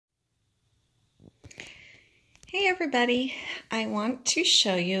Hey everybody, I want to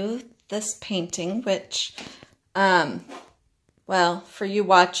show you this painting, which, well, for you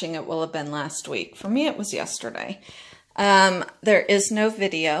watching it will have been last week. For me it was yesterday. There is no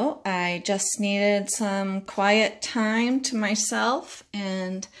video. I just needed some quiet time to myself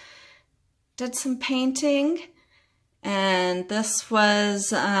and did some painting. And this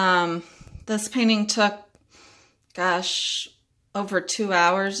was, this painting took, gosh, over 2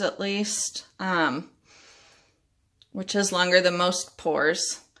 hours at least. Which is longer than most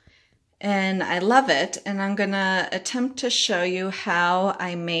pours. And I love it, and I'm gonna attempt to show you how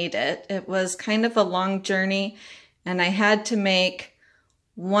I made it. It was kind of a long journey, and I had to make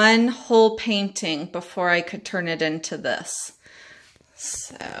one whole painting before I could turn it into this.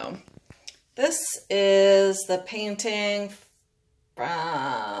 So, this is the painting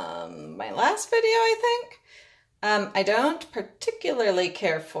from my last video, I think. I don't particularly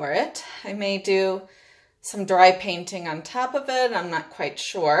care for it. I may do some dry painting on top of it. I'm not quite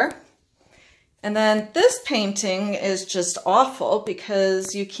sure. And then this painting is just awful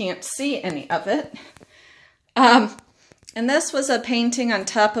because you can't see any of it. And this was a painting on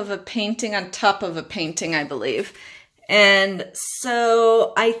top of a painting on top of a painting, I believe. And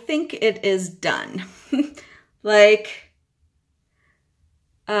so I think it is done. Like,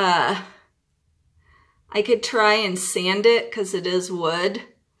 I could try and sand it because it is wood.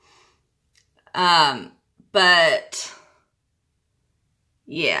 But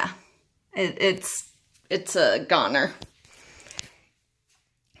yeah, it's a goner.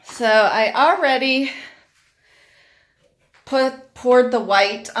 So I already poured the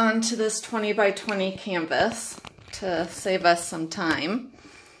white onto this 20 by 20 canvas to save us some time.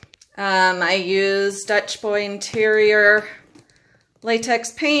 I used Dutch Boy Interior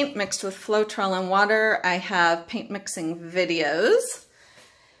latex paint mixed with Floetrol and water. I have paint mixing videos,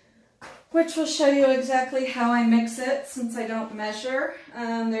 which will show you exactly how I mix it since I don't measure.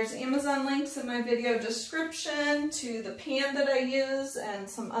 There's Amazon links in my video description to the pan that I use and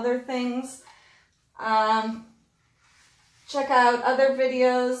some other things. Check out other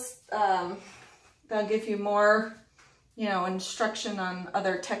videos. They'll give you more, instruction on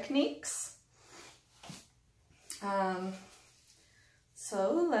other techniques.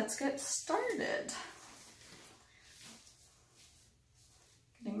 So let's get started.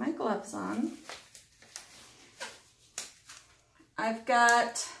 Getting my gloves on. I've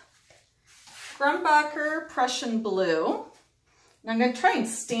got Grumbacher Prussian Blue. And I'm going to try and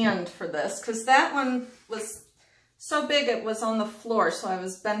stand for this because that one was so big it was on the floor, so I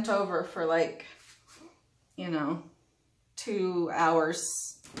was bent over for 2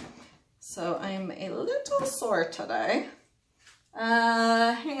 hours. So I'm a little sore today.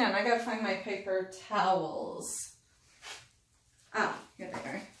 Hang on, I gotta find my paper towels. Ah, here they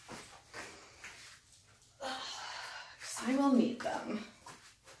are. Because I will need them.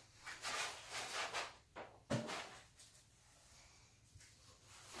 I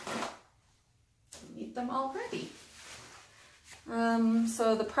need them already.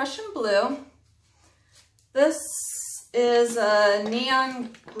 So the Prussian Blue. This is a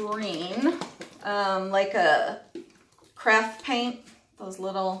neon green, like a craft paint, those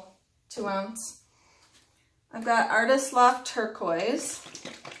little 2-ounce. I've got Artist Loft Turquoise.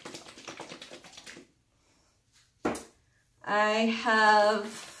 I have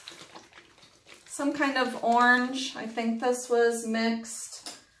some kind of orange. I think this was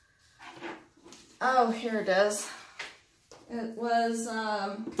mixed. Oh, here it is. It was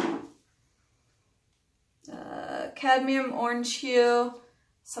cadmium orange hue,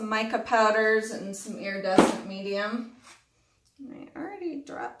 some mica powders, and some iridescent medium. And I already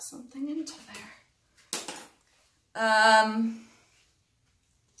dropped something into there.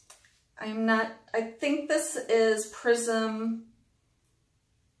 I think this is Prism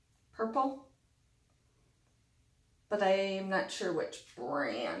Purple, but I'm not sure which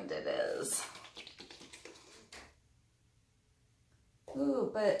brand it is. Ooh,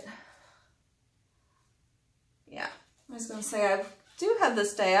 but yeah, I was gonna say I do have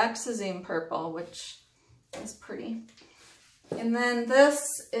this dioxazine purple, which is pretty. And then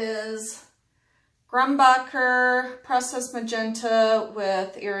this is Grumbacher Processed Magenta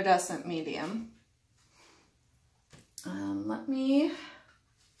with iridescent medium. Let me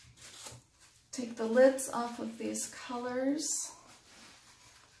take the lids off of these colors.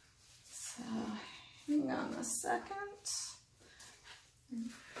 So hang on a second.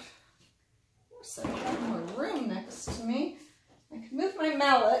 So I have more room next to me. I can move my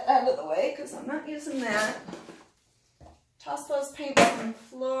mallet out of the way because I'm not using that. Toss those paints on the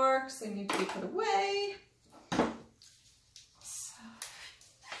floor because they need to be put away. So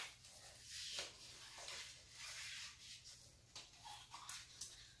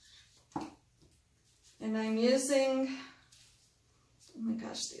And I'm using, oh my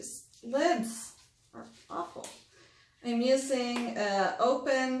gosh, these lids are awful. I'm using an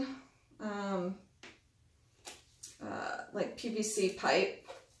open, like PVC pipe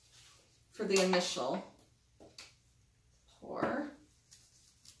for the initial pour.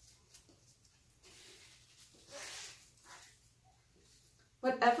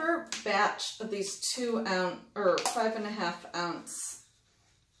 Whatever batch of these 2 ounce or 5.5 ounce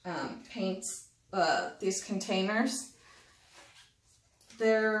paints, these containers,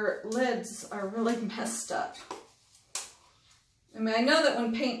 their lids are really messed up. I mean, I know that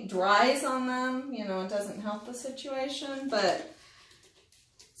when paint dries on them, you know, it doesn't help the situation, but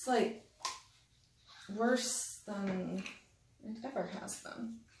it's like worse than it ever has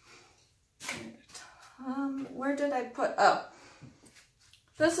been. Where did I put, oh.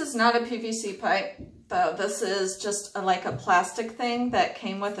 This is not a PVC pipe, though. This is just like a plastic thing that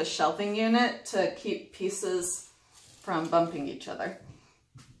came with a shelving unit to keep pieces from bumping each other.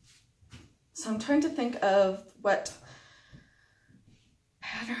 So I'm trying to think of what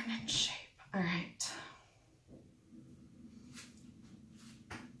pattern and shape. All right.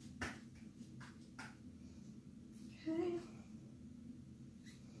 Okay.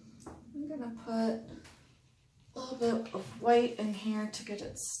 I'm gonna put a little bit of white in here to get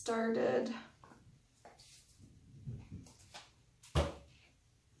it started.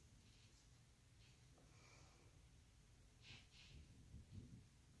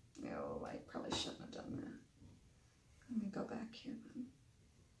 Oh, I probably shouldn't have done that. Let me go back here then.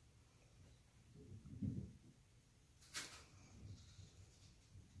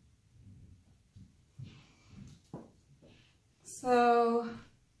 So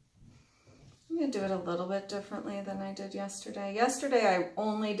I'm going to do it a little bit differently than I did yesterday. Yesterday I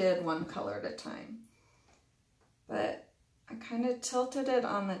only did one color at a time, but I kind of tilted it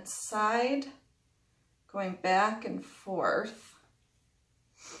on its side, going back and forth.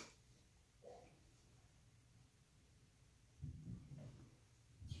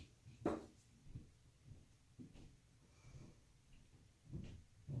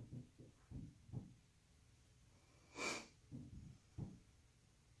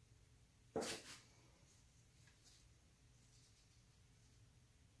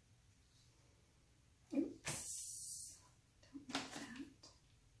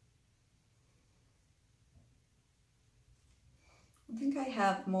 I think I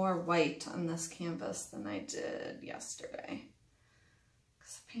have more white on this canvas than I did yesterday,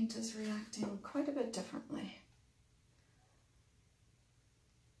 because the paint is reacting quite a bit differently.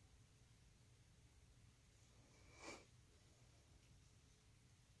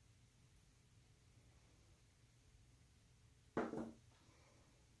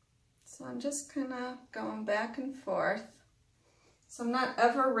 So I'm just kind of going back and forth. So I'm not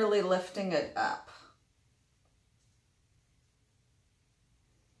ever really lifting it up.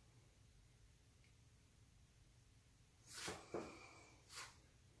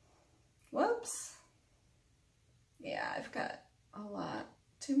 Whoops. Yeah, I've got a lot,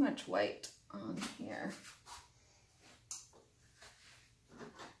 too much white on here.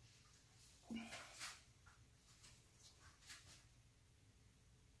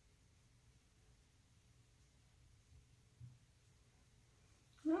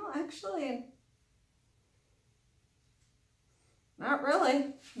 No, actually, not really.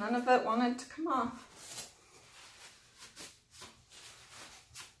 None of it wanted to come off.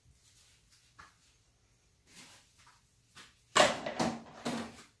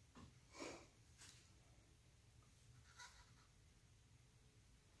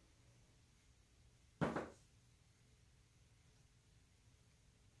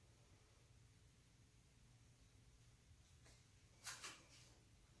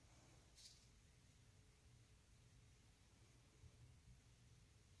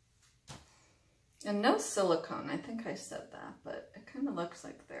 And no silicone, I think I said that, but it kind of looks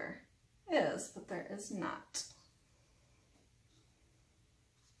like there is, but there is not.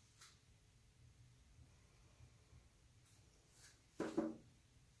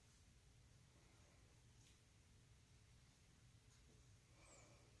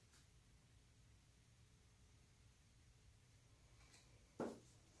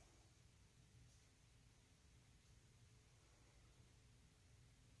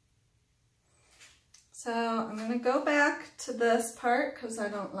 So I'm going to go back to this part because I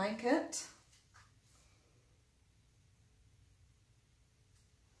don't like it.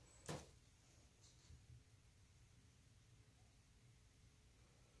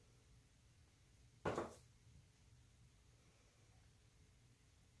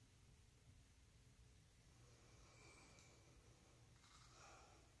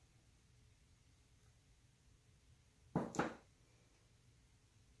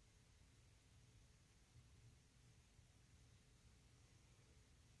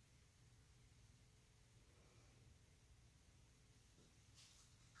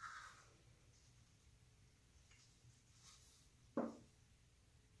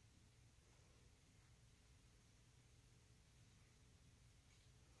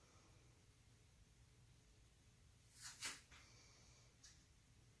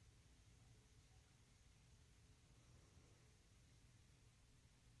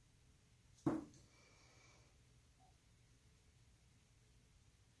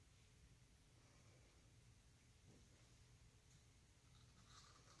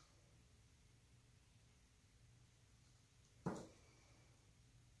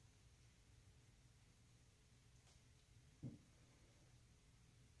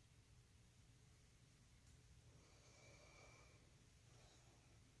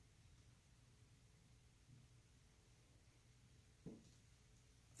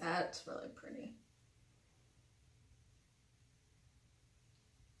 That's really pretty.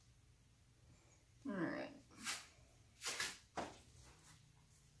 All right.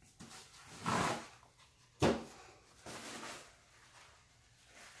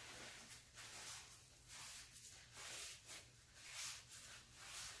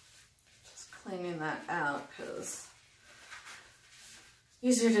 Just cleaning that out because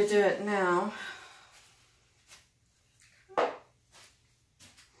easier to do it now.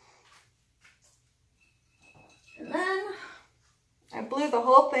 And then I blew the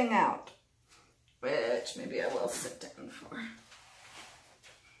whole thing out, which maybe I will sit down for.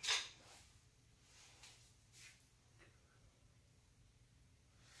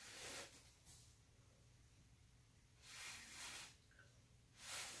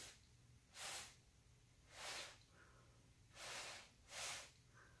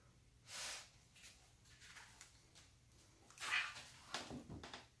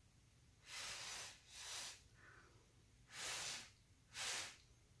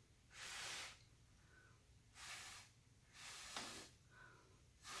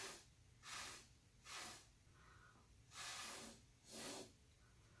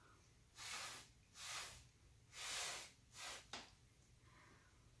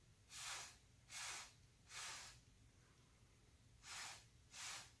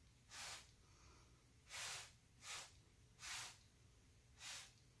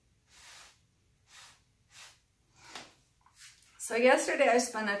 So yesterday I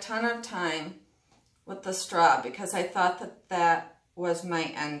spent a ton of time with the straw because I thought that that was my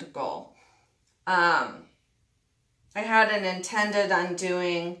end goal. I hadn't intended on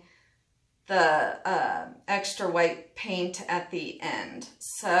doing the extra white paint at the end.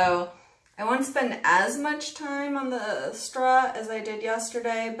 So I won't spend as much time on the straw as I did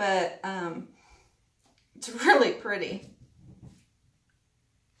yesterday, but it's really pretty.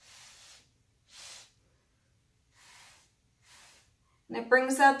 And it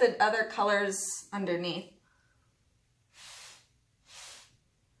brings out the other colors underneath.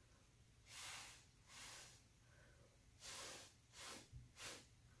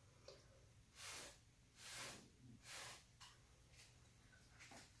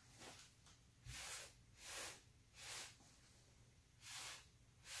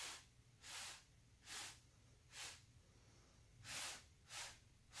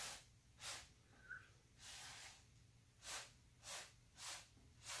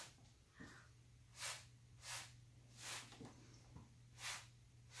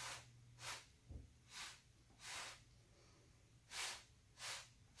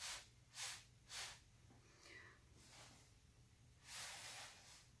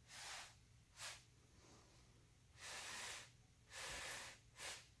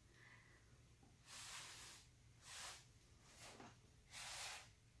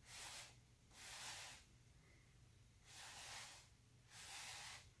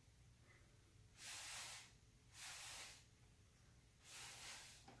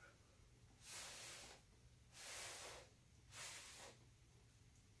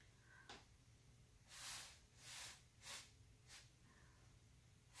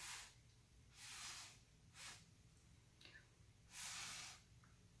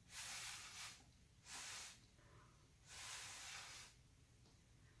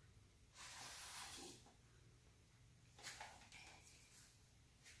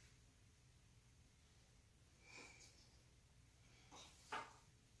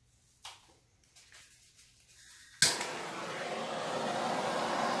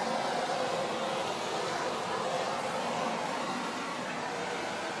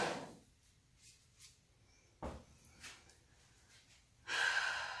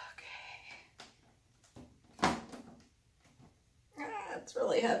 It's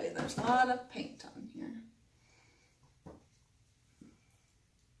really heavy. There's a lot of paint on here.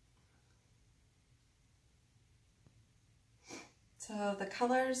 So the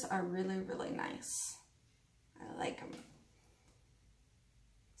colors are really, really nice. I like them.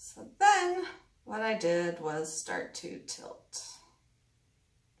 So then what I did was start to tilt.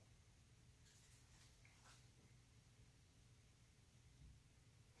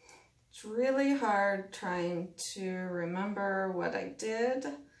 It's really hard trying to remember what I did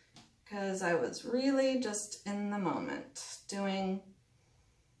because I was really just in the moment doing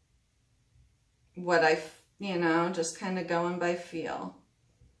what I, you know, just kind of going by feel.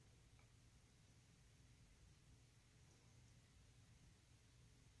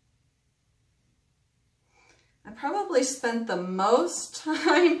 I probably spent the most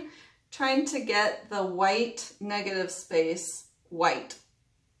time trying to get the white negative space white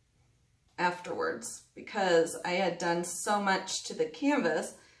afterwards because I had done so much to the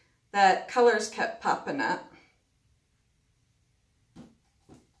canvas that colors kept popping up.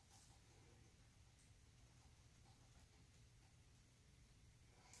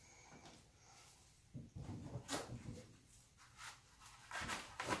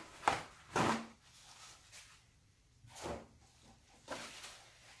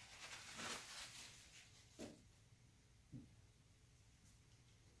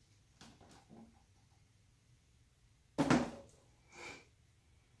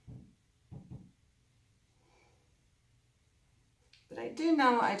 But I do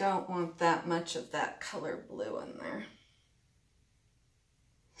know I don't want that much of that color blue in there.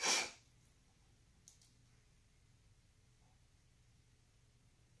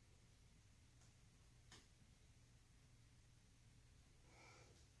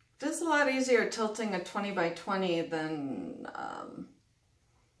 It is a lot easier tilting a 20 by 20 than,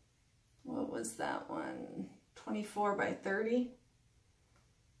 what was that one? 24 by 30.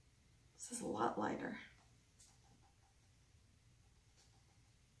 This is a lot lighter.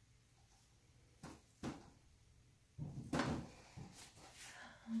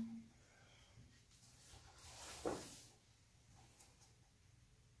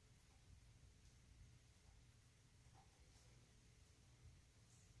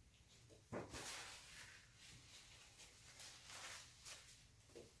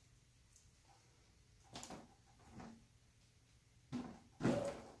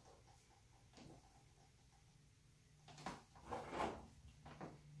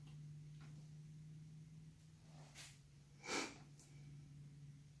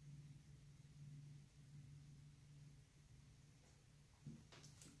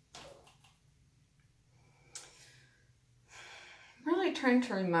 I'm really trying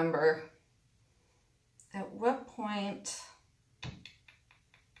to remember at what point I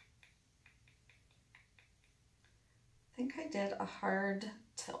think I did a hard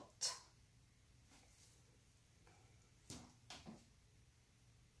tilt.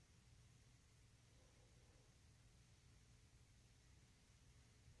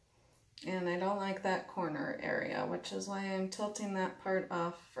 And I don't like that corner area, which is why I'm tilting that part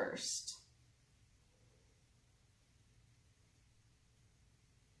off first.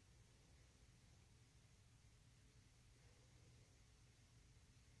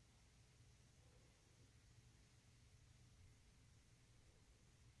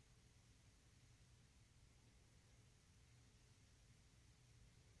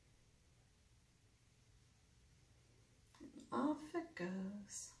 Off it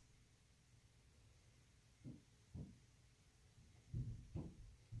goes.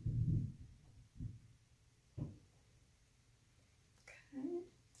 Okay.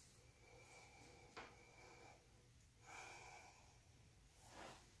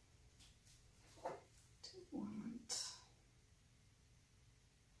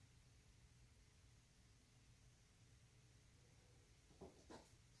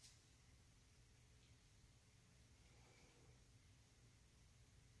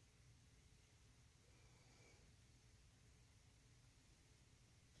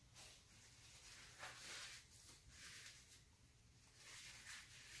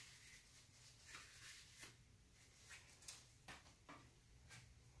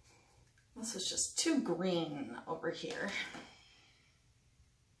 This is just too green over here.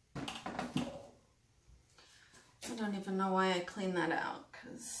 I don't even know why I cleaned that out,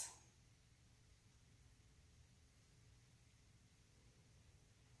 because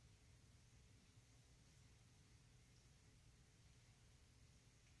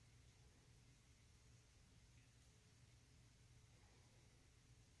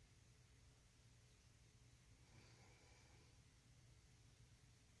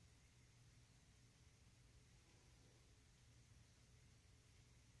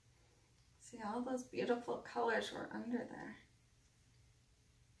see, all those beautiful colors were under there.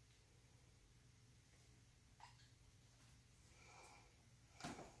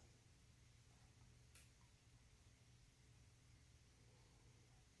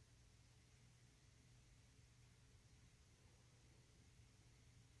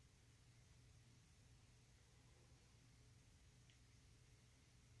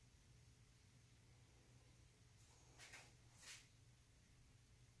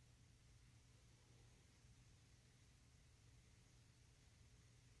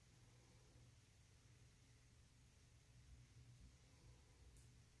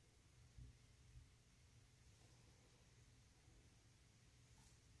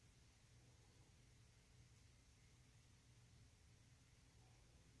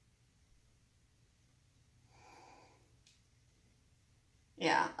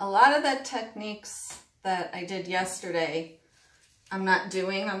 Yeah, a lot of the techniques that I did yesterday I'm not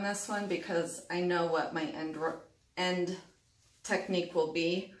doing on this one because I know what my end technique will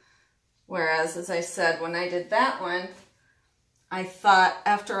be. Whereas, as I said, when I did that one, I thought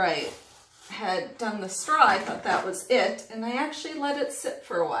after I had done the straw, I thought that was it. And I actually let it sit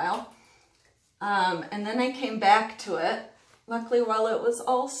for a while. And then I came back to it, luckily while it was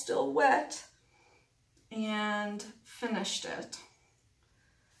all still wet, and finished it.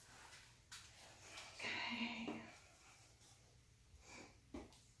 Okay.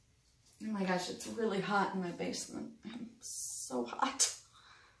 Oh my gosh, it's really hot in my basement. I'm so hot.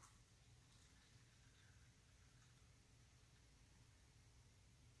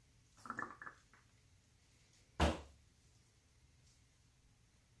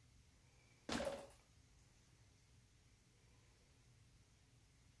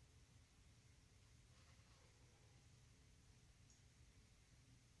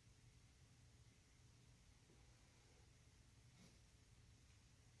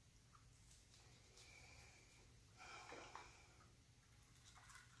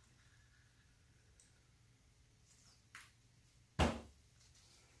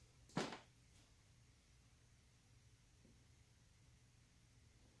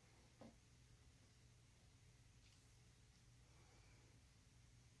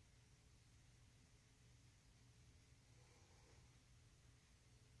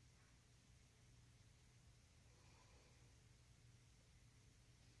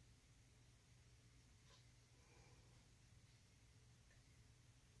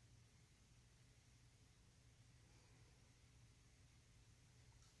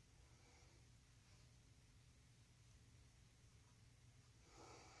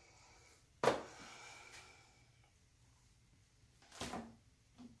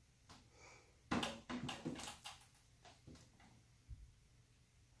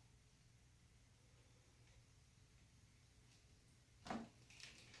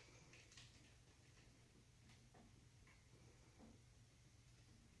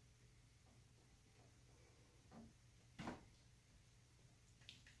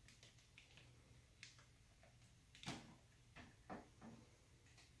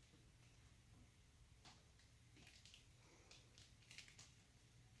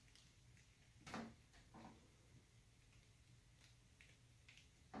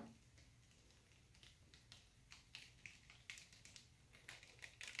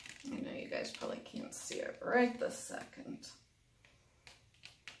 I know you guys probably can't see it right this second.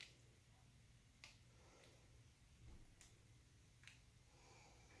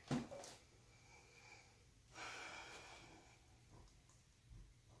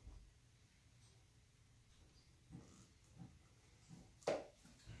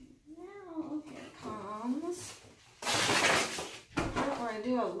 Now here comes where I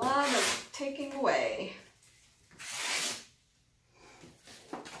do a lot of taking away.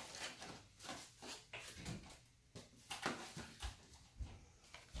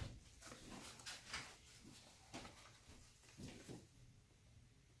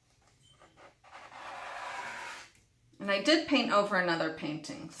 And I did paint over another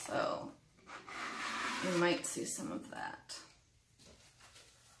painting, so you might see some of that.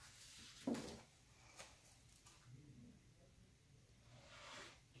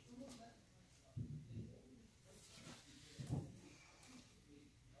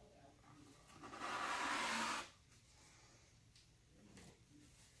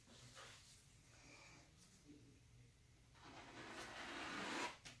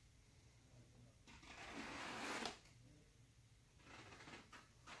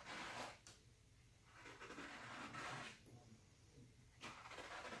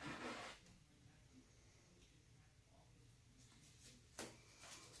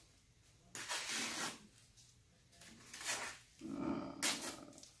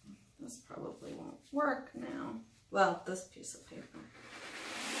 Probably won't work now. Well, this piece of paper.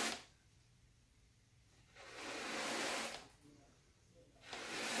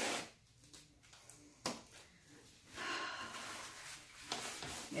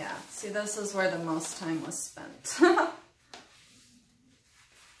 Yeah, see, this is where the most time was spent.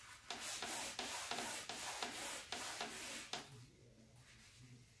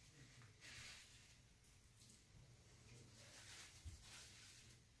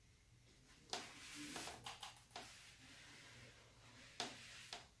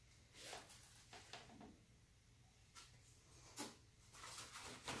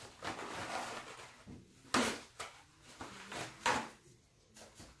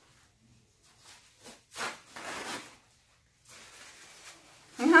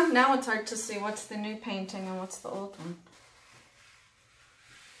 Now it's hard to see what's the new painting and what's the old one.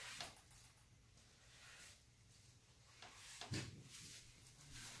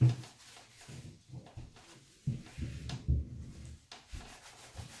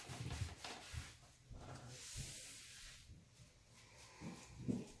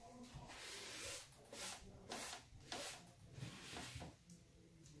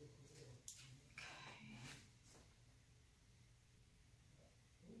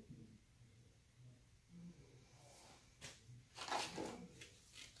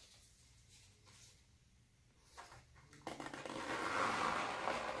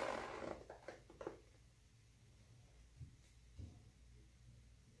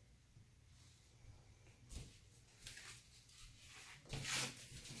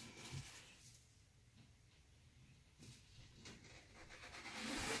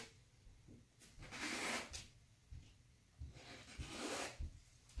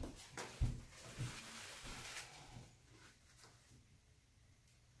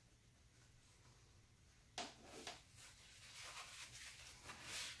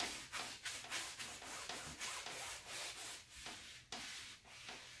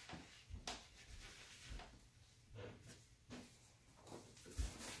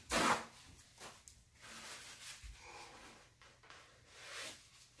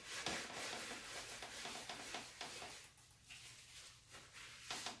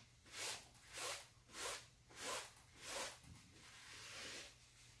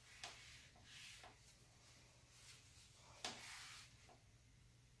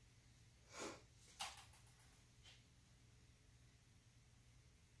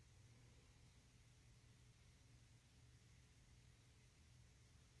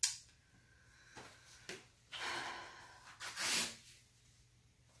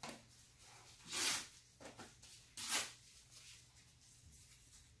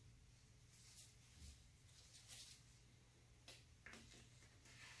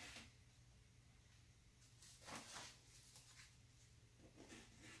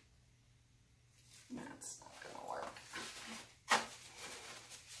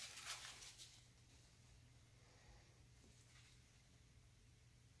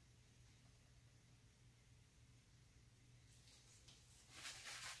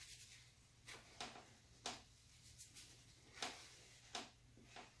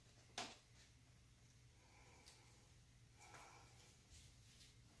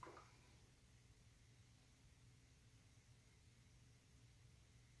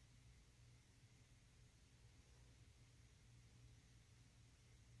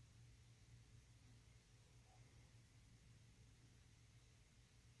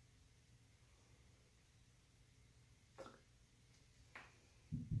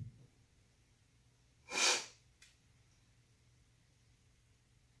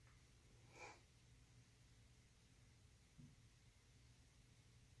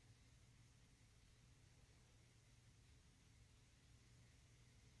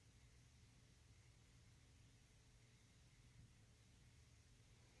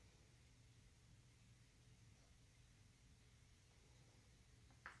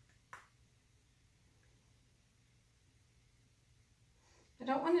 I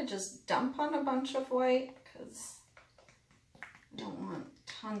don't want to just dump on a bunch of white because I don't want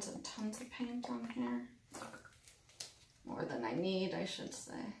tons and tons of paint on here. More than I need, I should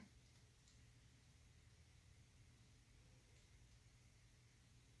say.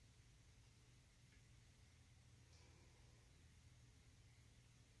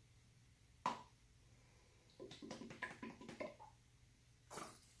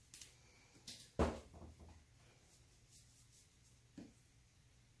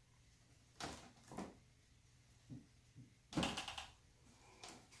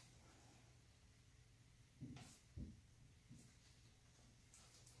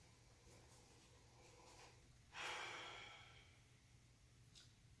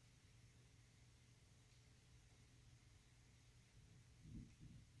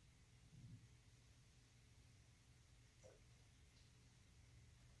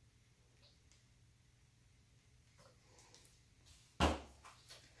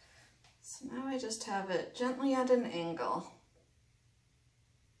 So now I just have it gently at an angle.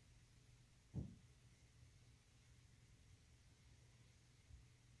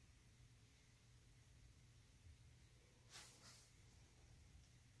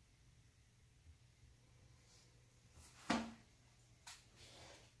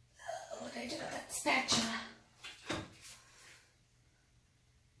 What did I do with that spatula?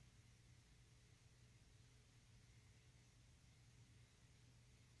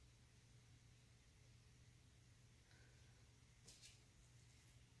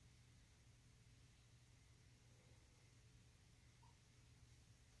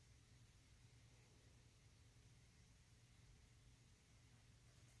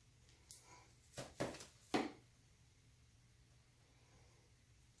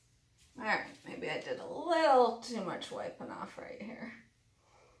 All right, maybe I did a little too much wiping off right here.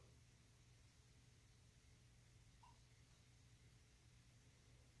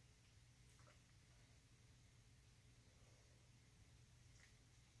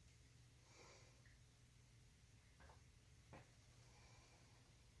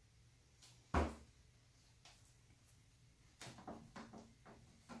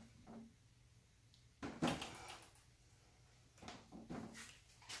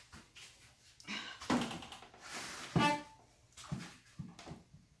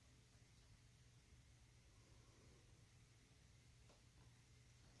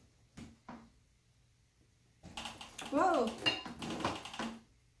 Whoa!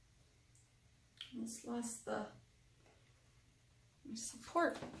 Almost lost the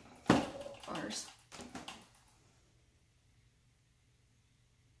support bars.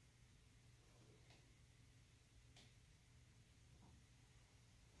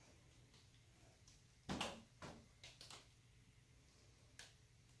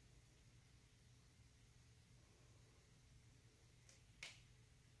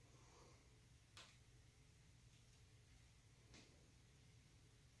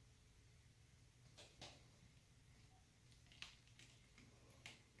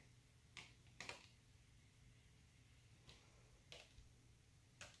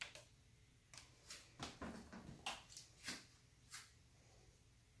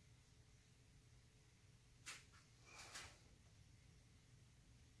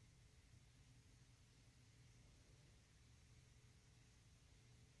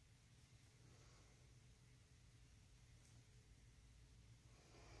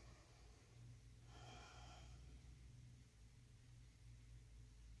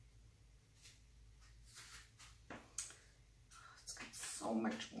 So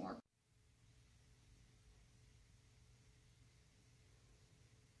much more.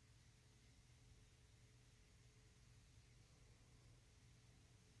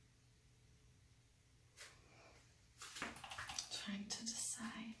 Trying to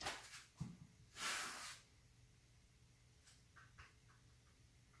decide.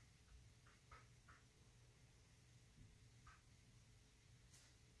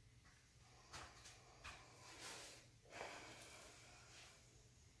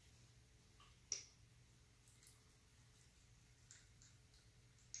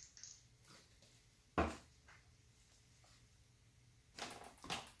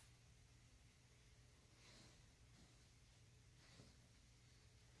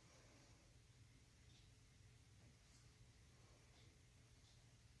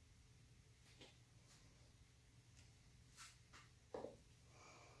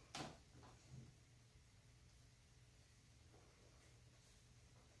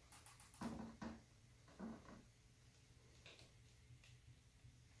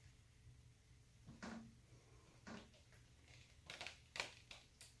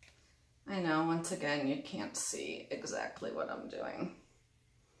 I know, once again, you can't see exactly what I'm doing.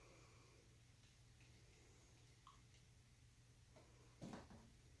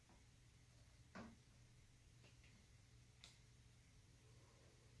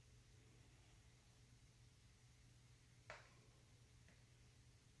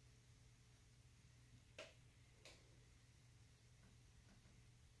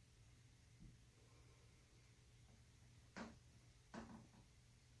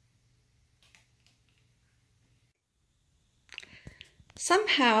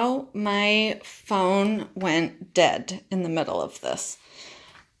 Somehow my phone went dead in the middle of this.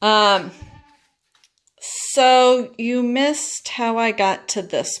 So you missed how I got to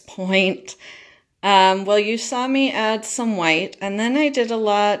this point. Well, you saw me add some white, and then I did a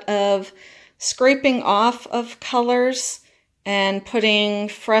lot of scraping off of colors and putting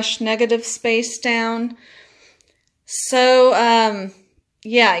fresh negative space down. So,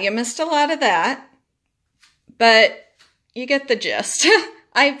 yeah, you missed a lot of that, but you get the gist.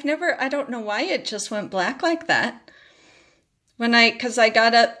 I don't know why it just went black like that. Because I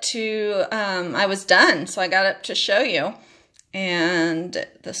got up to, I was done, so I got up to show you, and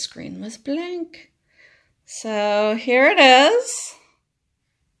the screen was blank. So here it is.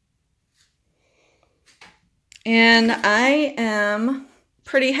 And I am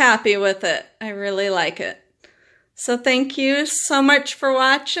pretty happy with it. I really like it. So thank you so much for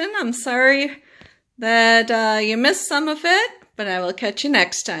watching. I'm sorry that you missed some of it, but I will catch you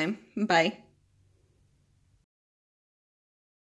next time. Bye.